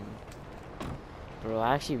bad for him. Bro,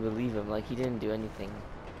 I actually believe him. Like, he didn't do anything.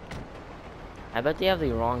 I bet they have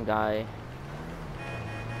the wrong guy.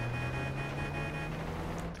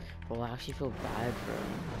 Bro, I actually feel bad for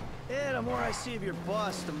him. Yeah, the more I see of your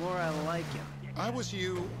boss, the more I like him. I was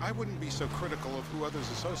you, I wouldn't be so critical of who others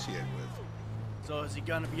associate with. So is he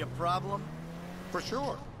gonna be a problem? For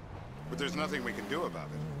sure. But there's nothing we can do about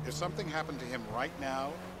it. If something happened to him right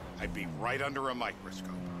now, I'd be right under a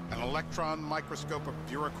microscope. An electron microscope of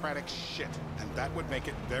bureaucratic shit. And that would make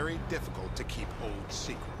it very difficult to keep old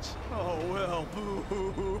secrets. Oh, well,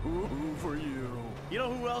 boo for you. You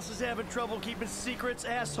know who else is having trouble keeping secrets,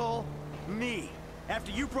 asshole? Me.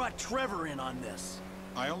 After you brought Trevor in on this.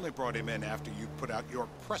 I only brought him in after you put out your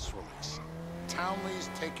press release. Townley's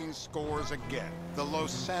taking scores again. The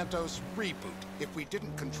Los Santos reboot. If we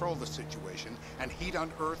didn't control the situation and he'd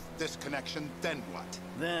unearthed this connection, then what?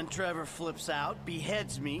 Then Trevor flips out,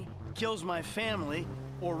 beheads me, kills my family,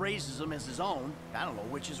 or raises them as his own. I don't know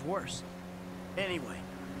which is worse. Anyway,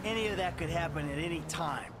 any of that could happen at any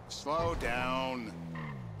time. Slow down.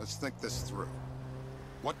 Let's think this through.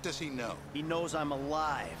 What does he know? He knows I'm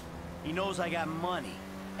alive. He knows I got money.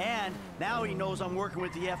 And now he knows I'm working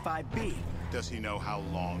with the FIB. Does he know how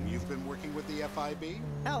long you've been working with the FIB?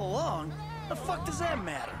 How long? The fuck does that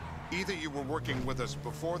matter? Either you were working with us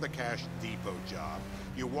before the Cash Depot job,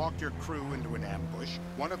 you walked your crew into an ambush,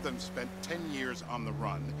 one of them spent 10 years on the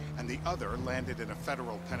run, and the other landed in a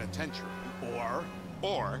federal penitentiary.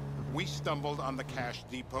 Or we stumbled on the Cash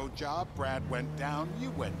Depot job, Brad went down, you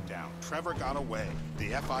went down. Trevor got away. The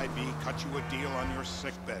FIB cut you a deal on your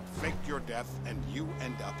sickbed, faked your death, and you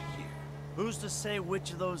end up here. Who's to say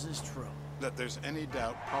which of those is true? That there's any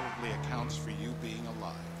doubt probably accounts for you being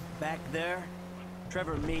alive. Back there,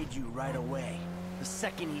 Trevor made you right away. The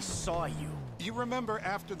second he saw you. You remember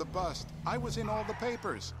after the bust, I was in all the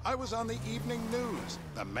papers. I was on the evening news.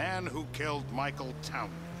 The man who killed Michael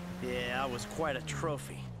Townley. Yeah, I was quite a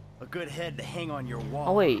trophy. A good head to hang on your wall.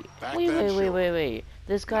 Oh wait, wait.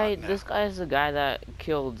 This guy is the guy that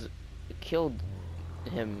killed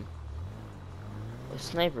him. A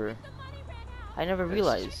sniper. I never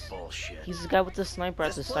realized. Bullshit. He's the guy with the sniper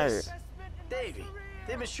at the start. Davey,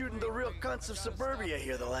 they've been shooting the real cunts of suburbia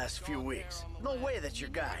here the last few weeks. No way that's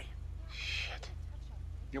your guy. Shit.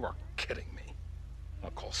 You are kidding me.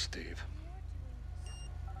 I'll call Steve.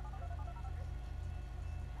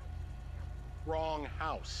 Wrong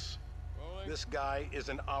house. This guy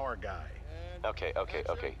isn't our guy. Okay.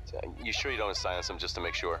 You sure you don't silence him just to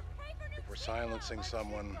make sure? If we're silencing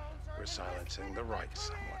someone, we're silencing the right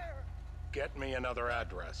someone. Get me another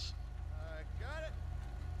address. Got it.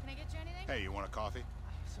 Can I get you anything? Hey, you want a coffee?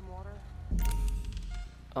 Some water.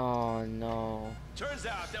 Oh no. Turns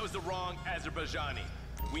out that was the wrong Azerbaijani.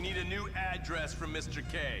 We need a new address from Mr.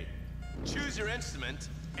 K. Choose your instrument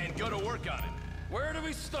and go to work on it. Where do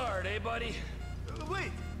we start, eh, buddy?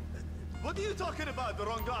 Wait! What are you talking about, the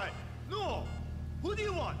wrong guy? No! Who do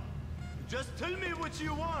you want? Just tell me what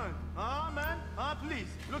you want. Huh, man? Please,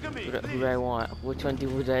 look at me, Who do I want? Which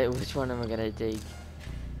one am I gonna take?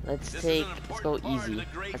 Let's go easy.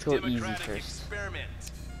 Let's go easy first.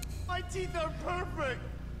 My teeth are perfect!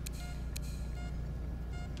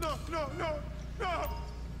 No!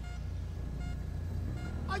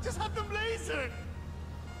 I just have them lasered!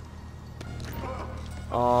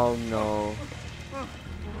 Oh no.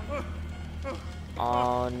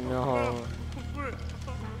 Oh no.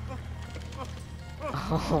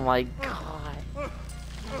 Oh my god.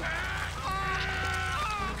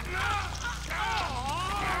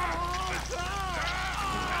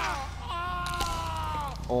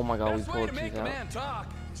 Oh my god, we pulled to make teeth a out. man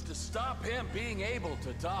talk is to stop him being able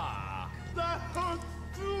to talk. That hurts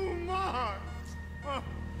too much!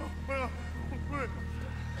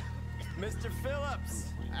 Mr.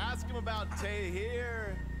 Phillips, ask him about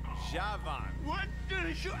Tahir Javan. What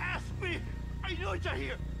didn't you ask me? I know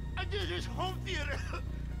Tahir. I did his home theater.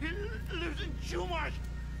 He lives in Chumash.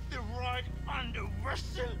 They're right on the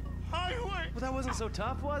Western Highway. Well, that wasn't so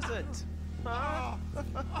tough, was it? Huh?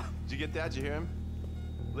 Did you get that? Did you hear him?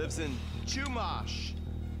 Lives in Chumash,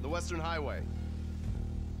 the Western Highway.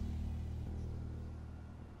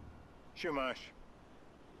 Chumash,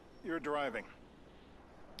 you're driving.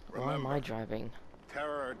 Why am I driving?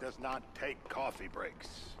 Terror does not take coffee breaks.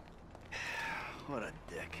 What a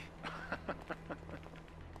dick.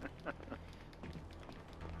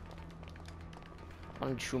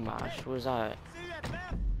 On Chumash, where's that?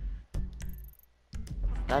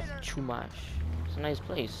 That's Chumash. It's a nice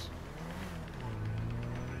place.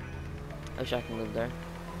 I wish I can live there.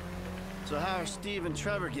 So how are Steve and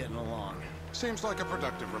Trevor getting along? Seems like a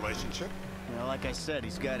productive relationship. You know, like I said,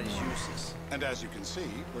 he's got his uses. And as you can see,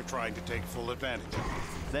 we're trying to take full advantage of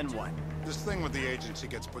it. Then what? This thing with the agency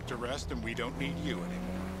gets put to rest and we don't need you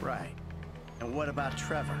anymore. Right. And what about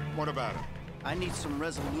Trevor? What about him? I need some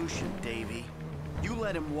resolution, Davey. You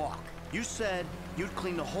let him walk. You said you'd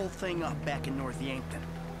clean the whole thing up back in North Yankton.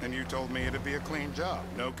 And you told me it'd be a clean job,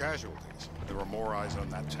 no casualties. There were more eyes on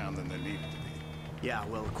that town than there needed to be. Yeah,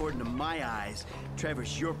 well, according to my eyes,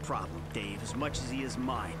 Trevor's your problem, Dave, as much as he is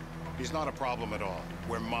mine. He's not a problem at all.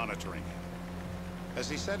 We're monitoring him. Has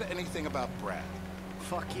he said anything about Brad?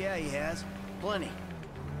 Fuck yeah, he has. Plenty.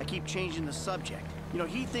 I keep changing the subject. You know,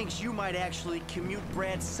 he thinks you might actually commute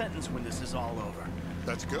Brad's sentence when this is all over.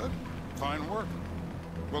 That's good. Fine work.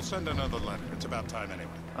 We'll send another letter. It's about time anyway.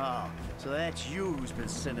 Oh, so that's you who's been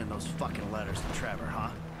sending those fucking letters to Trevor, huh?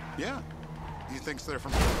 Yeah. He thinks they're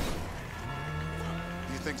from...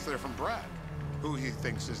 He thinks they're from Brad, who he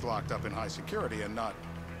thinks is locked up in high security and not,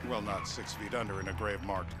 well, not 6 feet under in a grave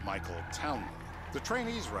marked Michael Townley. The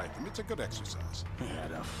trainees write them. It's a good exercise. Yeah,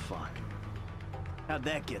 the fuck. How'd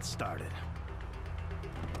that get started?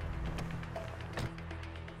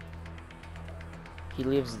 He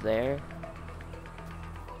lives there?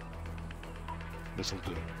 This'll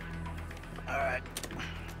do. All right.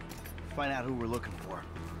 Find out who we're looking for.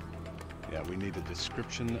 Yeah, we need a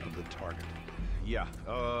description of the target. Yeah,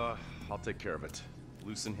 I'll take care of it.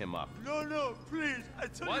 Loosen him up. No, please. I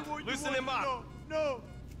tell What? you what Loosen you him want. up. No,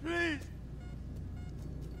 please.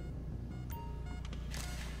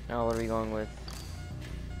 Now what are we going with?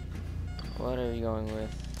 What are we going with?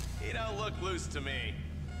 He don't look loose to me.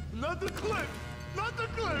 Not the clip. Not the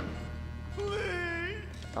clip. Please.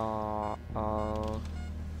 Oh. No.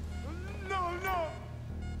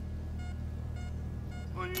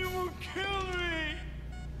 You will kill me.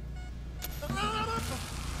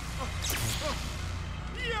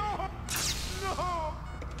 Yeah. No.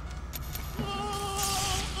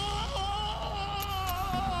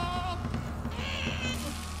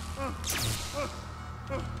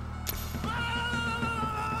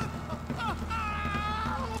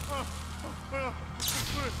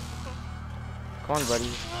 Come on,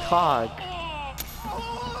 buddy. Talk.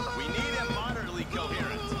 We need him moderately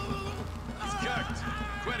coherent. He's cooked.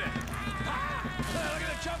 Quit it. Look at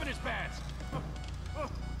the chub in his pants.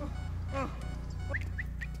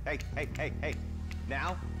 Hey.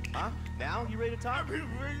 Now? Huh? Now? You ready to talk? I've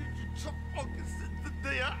been ready to talk since the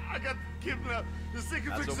day I got kidnapped. The second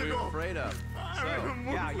That's what we were afraid of. So,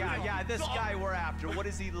 yeah, this guy we're after, what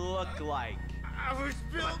does he look like? I was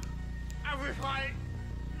built. I was like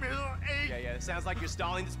middle-aged. Yeah, it sounds like you're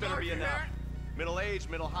stalling. This better be enough. Middle age,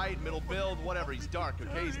 middle height, middle build, whatever. He's dark,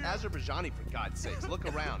 okay? He's Azerbaijani, for God's sakes. Look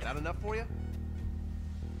around. That enough for you?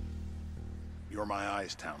 You're my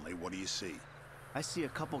eyes, Townley. What do you see? I see a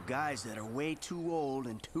couple guys that are way too old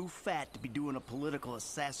and too fat to be doing a political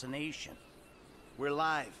assassination. We're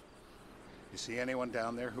live. You see anyone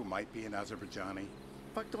down there who might be an Azerbaijani?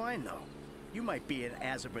 Fuck do I know? You might be an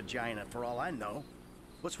Azerbaijani for all I know.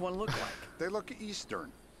 What's one look like? They look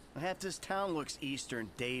Eastern. Half this town looks Eastern,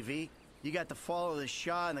 Davy. You got the fall of the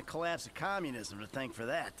Shah and the collapse of communism to thank for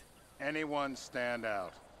that. Anyone stand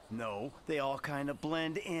out? No, they all kind of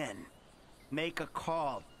blend in. Make a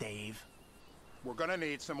call, Dave. We're gonna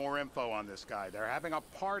need some more info on this guy. They're having a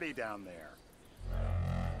party down there.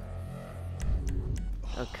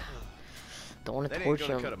 Okay. Don't want to That torture ain't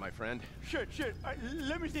gonna him. cut it, my friend. Shit.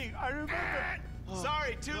 Let me think. I remember.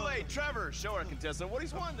 Sorry, too late. Trevor, show our contestant what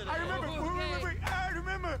he's won today. I remember. Wait. I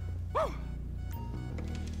remember.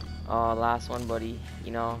 Oh, last one, buddy.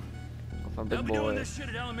 You know, go for a They'll big be doing boy. this shit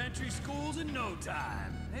at elementary schools in no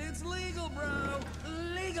time. It's legal, bro.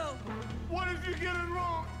 Legal. What if you get it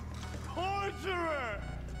wrong? Torturer.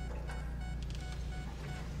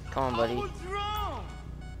 Come on, buddy. I was wrong.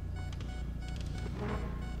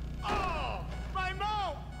 Oh, my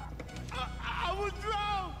mouth. I was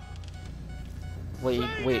wrong.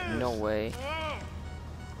 Wait, no way.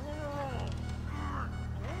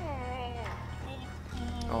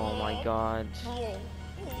 Oh my God.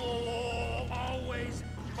 Always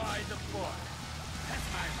by the book. That's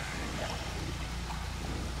my man.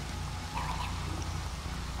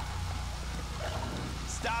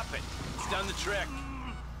 Stop it. It's done the trick.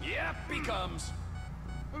 Yep, he comes.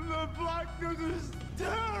 The blackness is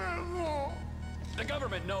terrible. The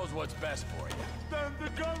government knows what's best for you. Then the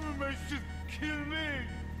government should kill me.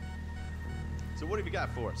 So what have you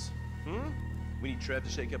got for us? We need Trev to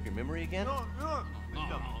shake up your memory again? No.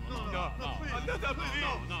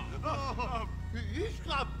 He's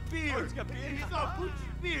got beard. Oh, he's got beard? He's got Butch's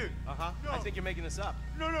beard. Uh-huh. No. I think you're making this up.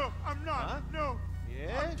 No, I'm not. Huh? No.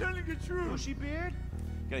 Yeah? I'm telling the truth. Bushy beard?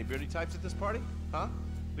 Got any beardy types at this party? Huh?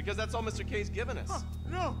 Because that's all Mr. K's given us.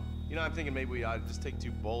 No. You know, I'm thinking maybe we ought to just take 2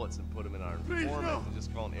 bullets and put them in our Please, informant no. and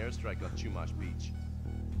just call an airstrike on Chumash Beach.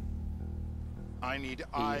 I need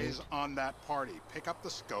eyes on that party. Pick up the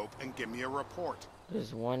scope and give me a report.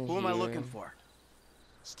 There's one Who here. am I looking for?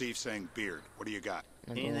 Steve saying beard. What do you got?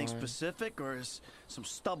 Anything specific, or is some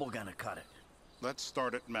stubble gonna cut it? Let's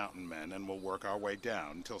start at Mountain Men, and we'll work our way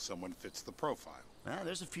down until someone fits the profile.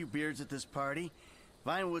 There's a few beards at this party.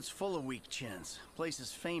 Vinewood's full of weak chins. Place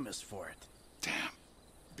is famous for it. Damn.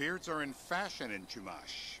 Beards are in fashion in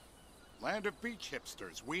Chumash. Land of beach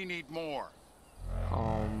hipsters. We need more.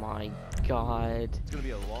 Oh my God. It's gonna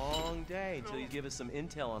be a long day until you give us some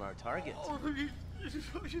intel on our target. Oh, he's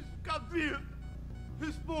got beard.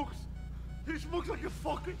 He smokes like a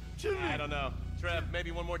fucking chimney. I don't know. Trev, maybe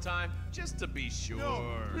one more time? Just to be sure. No,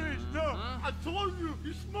 please, no. I told you,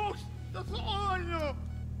 he smokes. That's all I know.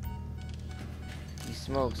 He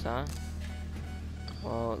smokes, huh?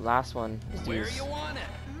 Well, last one is Where these. you want it?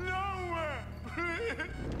 Nowhere.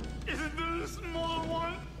 Isn't there a small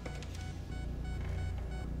one?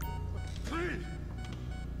 Please.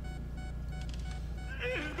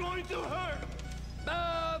 It's going to hurt.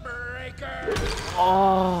 The breaker.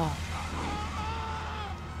 Oh.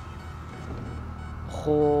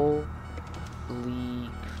 Holy.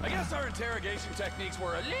 I guess Guess our interrogation techniques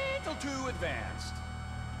were a little too advanced.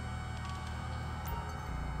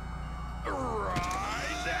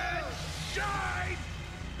 Rise and shine!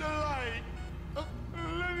 The light.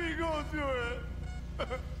 Let me go through it.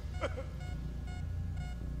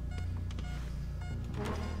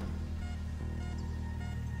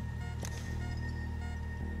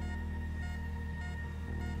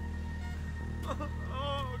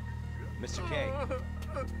 Mr. K.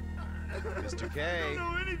 Mr. K. I don't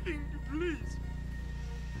know anything, please.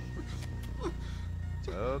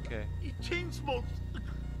 Okay. He chain smokes.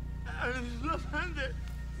 And he's left-handed.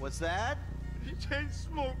 What's that? He chain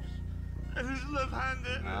smokes. And he's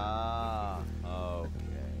left-handed. Ah,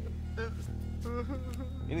 okay.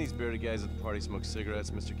 Any of these bearded guys at the party smoke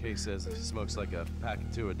cigarettes. Mr. K says he smokes like a pack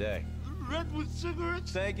of 2 a day. Redwood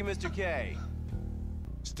cigarettes? Thank you, Mr. K.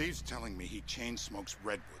 Steve's telling me he chain smokes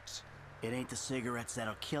Redwoods. It ain't the cigarettes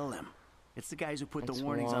that'll kill him. It's the guys who put That's the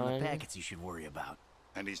warnings on one. the packets you should worry about.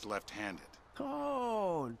 And he's left-handed.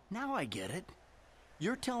 Oh, now I get it.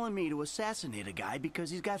 You're telling me to assassinate a guy because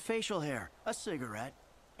he's got facial hair, a cigarette,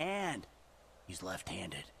 and he's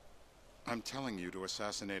left-handed. I'm telling you to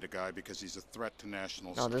assassinate a guy because he's a threat to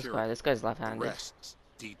national No, security. this guy's left-handed. The rest,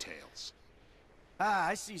 details. Ah,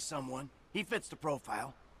 I see someone. He fits the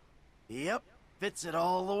profile. Yep, fits it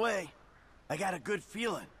all the way. I got a good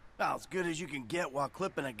feeling. Well, as good as you can get while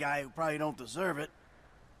clipping a guy who probably don't deserve it.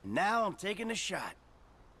 And now I'm taking the shot.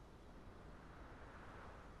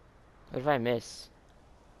 What if I miss?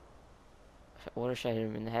 What if I hit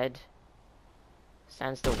him in the head?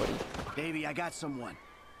 Stand still, buddy. Baby, I got someone.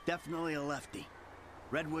 Definitely a lefty.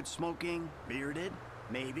 Redwood smoking, bearded,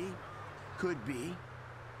 maybe, could be,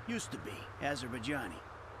 used to be, Azerbaijani.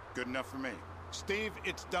 Good enough for me. Steve,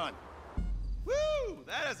 it's done. Woo!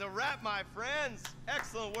 That is a wrap, my friends.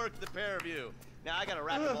 Excellent work, the pair of you. Now, I got a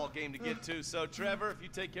racquetball game to get to, so Trevor, if you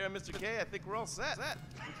take care of Mr. K, I think we're all set.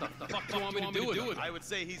 What the fuck do you want me to do with it? I would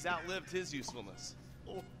say he's outlived his usefulness.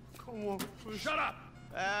 Oh, come on, please. Shut up!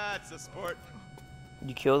 That's a sport.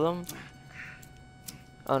 You kill them?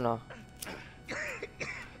 Oh no.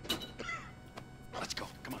 Let's go,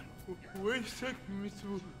 come on. Wait a second,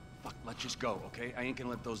 Mr. Fuck, let's just go, okay? I ain't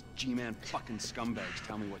gonna let those G-Man fucking scumbags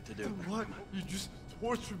tell me what to do. What? You just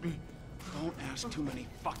tortured me. Don't ask too many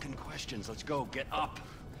fucking questions. Let's go, get up.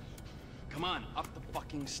 Come on, up the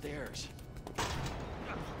fucking stairs.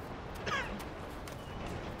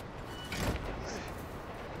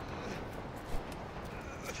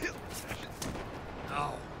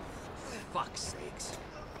 Oh, fuck's sakes.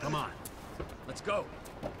 Come on, let's go.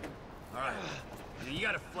 All right, now you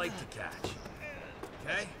got a flight to catch,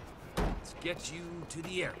 okay? Let's get you to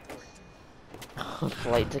the airport.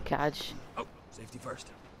 Flight to catch? Oh, safety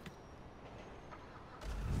first.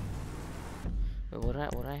 Wait,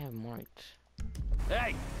 what I have marked?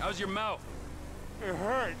 Hey, how's your mouth? It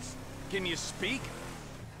hurts. Can you speak?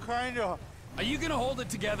 Kinda. Are you gonna hold it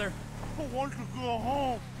together? I want to go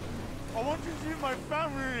home. I want to see my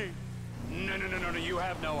family. No, you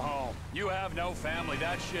have no home. You have no family.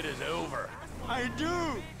 That shit is over. I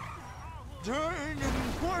do. They're in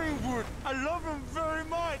Quarrywood. I love them very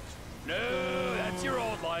much. No, that's your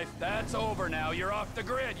old life. That's over now. You're off the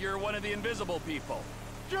grid. You're one of the invisible people.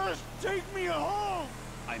 Just take me home.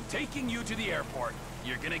 I'm taking you to the airport.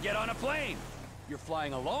 You're gonna get on a plane. You're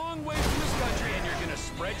flying a long way from this country and you're gonna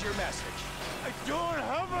spread your message. I don't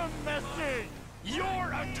have a message. You're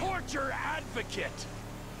a torture advocate.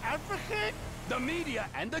 Advocate? The media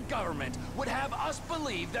and the government would have us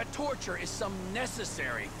believe that torture is some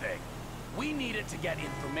necessary thing. We need it to get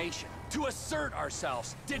information, to assert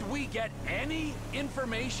ourselves. Did we get any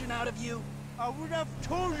information out of you? I would have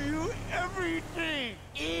told you everything.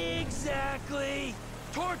 Exactly.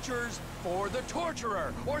 Torture's for the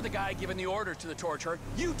torturer, or the guy giving the orders to the torturer.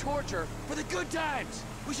 You torture for the good times.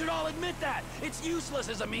 We should all admit that. It's useless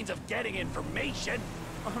as a means of getting information.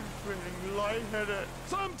 I'm feeling lightheaded.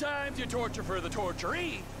 Sometimes you torture for the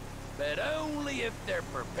torturee, but only if they're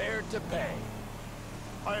prepared to pay.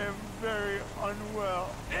 I am very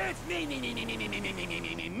unwell. It's me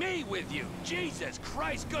with you. Jesus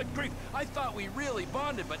Christ, good grief. I thought we really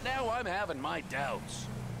bonded, but now I'm having my doubts.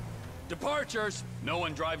 Departures. No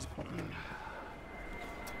one drives. Here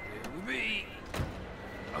we be.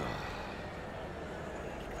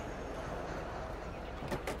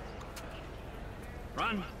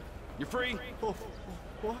 Run. You're free. Oh,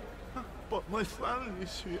 what? But my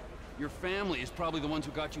family's here. Your family is probably the ones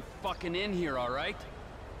who got you fucking in here, all right?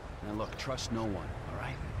 Now look, trust no one, all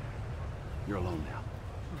right? You're alone now.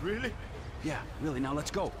 Really? Yeah, really. Now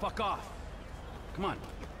let's go. Fuck off. Come on.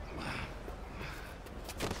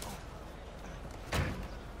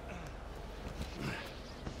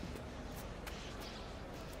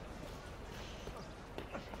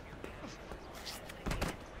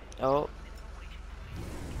 Oh.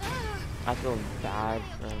 I feel bad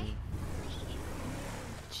for him.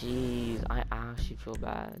 Jeez, I actually feel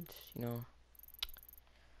bad, you know.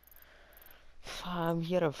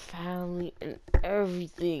 He had a family and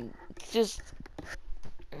everything. Just,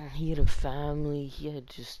 he had a family. He had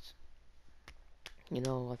just, you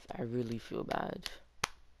know, I really feel bad.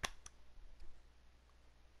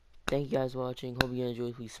 Thank you guys for watching. Hope you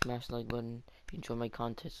enjoyed. Please smash the like button. If you enjoy my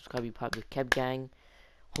content, subscribe, be part of the Kev Gang.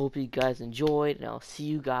 Hope you guys enjoyed, and I'll see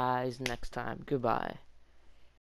you guys next time. Goodbye.